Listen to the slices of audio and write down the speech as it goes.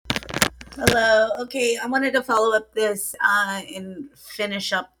Hello. Okay, I wanted to follow up this and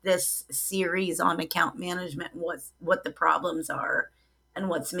finish up this series on account management. What the problems are and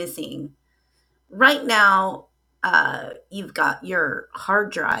what's missing. Right now, you've got your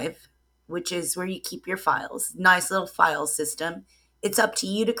hard drive, which is where you keep your files. Nice little file system. It's up to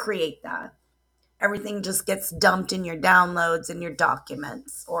you to create that. Everything just gets dumped in your downloads and your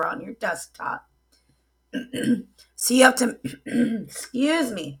documents or on your desktop. So you have to,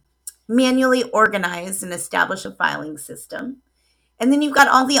 excuse me, manually organize and establish a filing system. And then you've got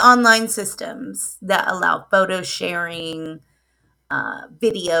all the online systems that allow photo sharing,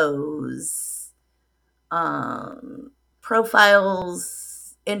 videos,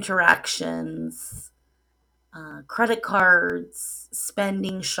 profiles, interactions, credit cards,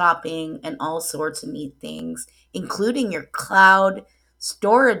 spending, shopping, and all sorts of neat things, including your cloud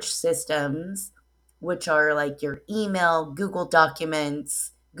storage systems, which are like your email, Google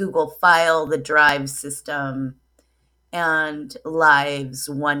Documents, Google File, the Drive system, and Live's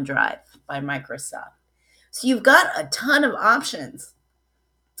OneDrive by Microsoft. So you've got a ton of options,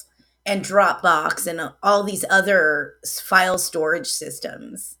 and Dropbox and all these other file storage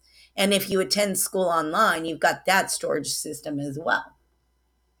systems. And if you attend school online, you've got that storage system as well.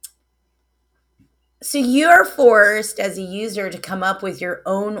 So you're forced as a user to come up with your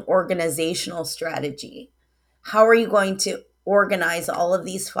own organizational strategy. How are you going to organize all of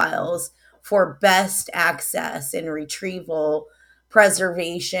these files for best access and retrieval,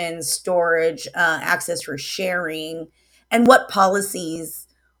 preservation, storage, access for sharing, and what policies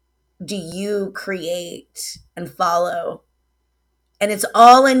do you create and follow? And it's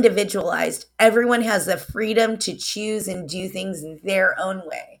all individualized. Everyone has the freedom to choose and do things their own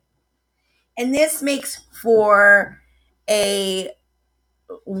way. And this makes for a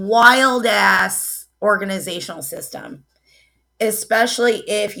wild ass organizational system, especially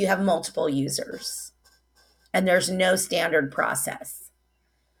if you have multiple users and there's no standard process.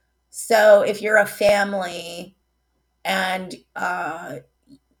 So if you're a family and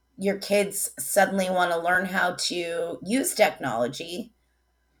your kids suddenly want to learn how to use technology,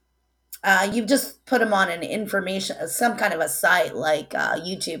 you just put them on an information, some kind of a site like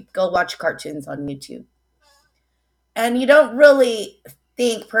YouTube. Go watch cartoons on YouTube. And you don't really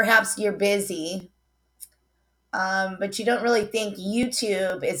think, perhaps you're busy, but you don't really think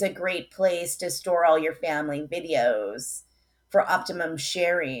YouTube is a great place to store all your family videos for optimum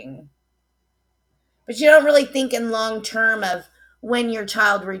sharing. But you don't really think in long term of when your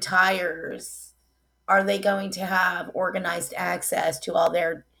child retires, are they going to have organized access to all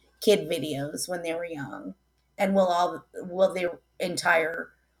their kid videos when they were young? And will the entire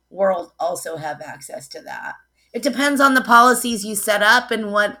world also have access to that? It depends on the policies you set up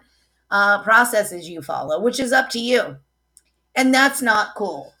and what processes you follow, which is up to you. And that's not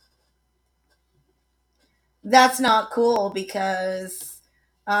cool. That's not cool because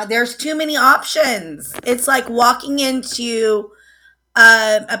there's too many options. It's like walking into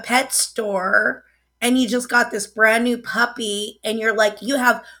a pet store and you just got this brand new puppy and you're like, you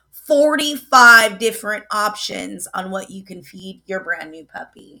have 45 different options on what you can feed your brand new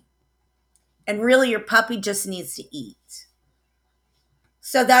puppy. And really, your puppy just needs to eat.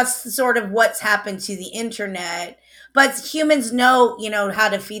 So that's sort of what's happened to the internet. But humans know, how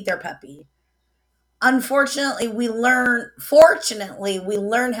to feed their puppy. Unfortunately, we learn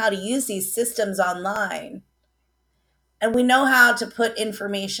how to use these systems online, and we know how to put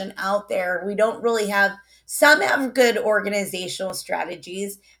information out there. We don't really have, some have good organizational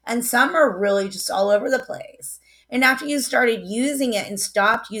strategies, and some are really just all over the place. And after you started using it and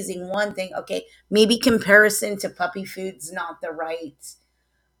stopped using one thing, okay, maybe comparison to puppy food's not the right,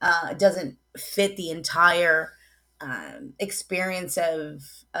 doesn't fit the entire experience of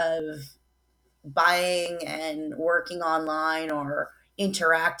buying and working online or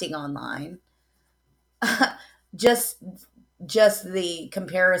interacting online. just just the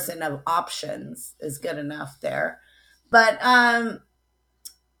comparison of options is good enough there. But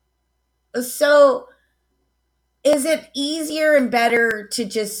so is it easier and better to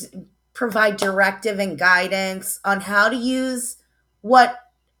just provide directive and guidance on how to use what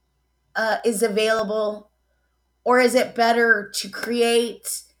is available, or is it better to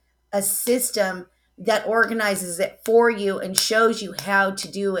create a system that organizes it for you and shows you how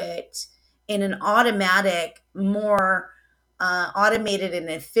to do it in an automatic, more automated and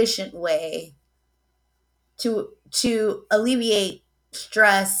efficient way to alleviate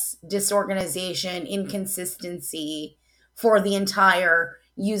stress, disorganization, inconsistency for the entire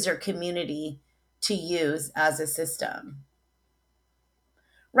user community to use as a system,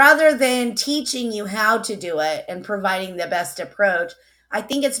 rather than teaching you how to do it and providing the best approach? I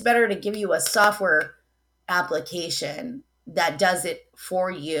think it's better to give you a software application that does it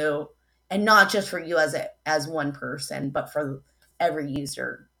for you, and not just for you as one person, but for every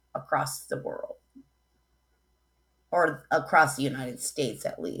user across the world, or across the United States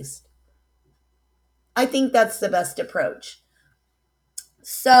at least. I think that's the best approach.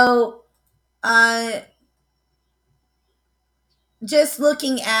 So, uh, just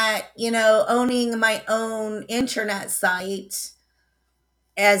looking at, owning my own internet site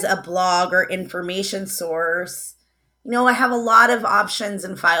as a blog or information source, I have a lot of options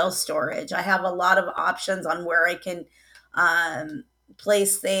in file storage. I have a lot of options on where I can um,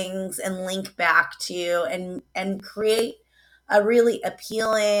 place things and link back to, and create a really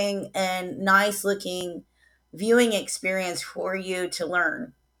appealing and nice looking viewing experience for you to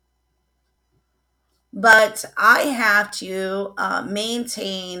learn. But I have to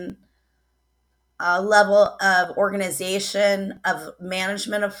maintain a level of organization, of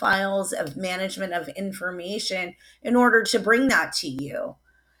management of files, of management of information in order to bring that to you.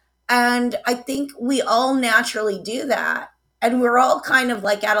 And I think we all naturally do that. And we're all kind of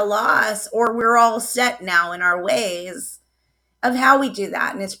like at a loss, or we're all set now in our ways of how we do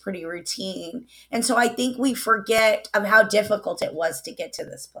that. And it's pretty routine. And so I think we forget of how difficult it was to get to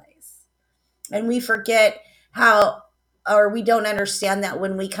this place. And we forget how, or we don't understand that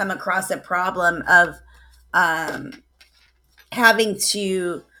when we come across a problem of um, having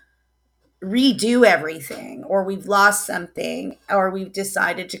to redo everything, or we've lost something, or we've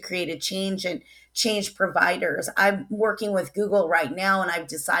decided to create a change and change providers. I'm working with Google right now, and I've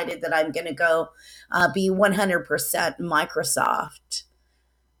decided that I'm going to go be 100% Microsoft.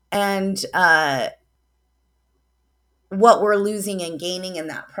 And what we're losing and gaining in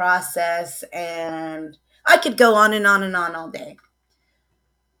that process. And I could go on and on and on all day.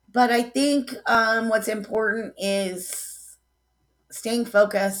 But I think what's important is staying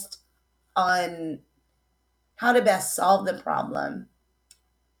focused on how to best solve the problem.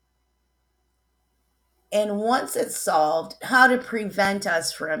 And once it's solved, how to prevent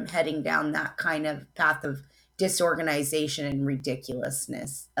us from heading down that kind of path of disorganization and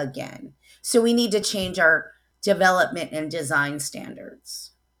ridiculousness again. So we need to change our development and design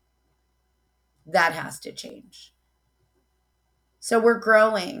standards. That has to change. So we're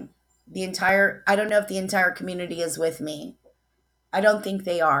growing. I don't know if the entire community is with me. I don't think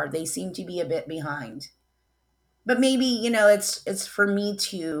they are. They seem to be a bit behind. But maybe, it's for me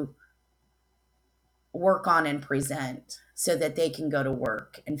to work on and present so that they can go to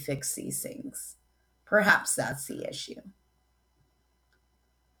work and fix these things. Perhaps that's the issue.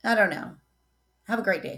 I don't know. Have a great day.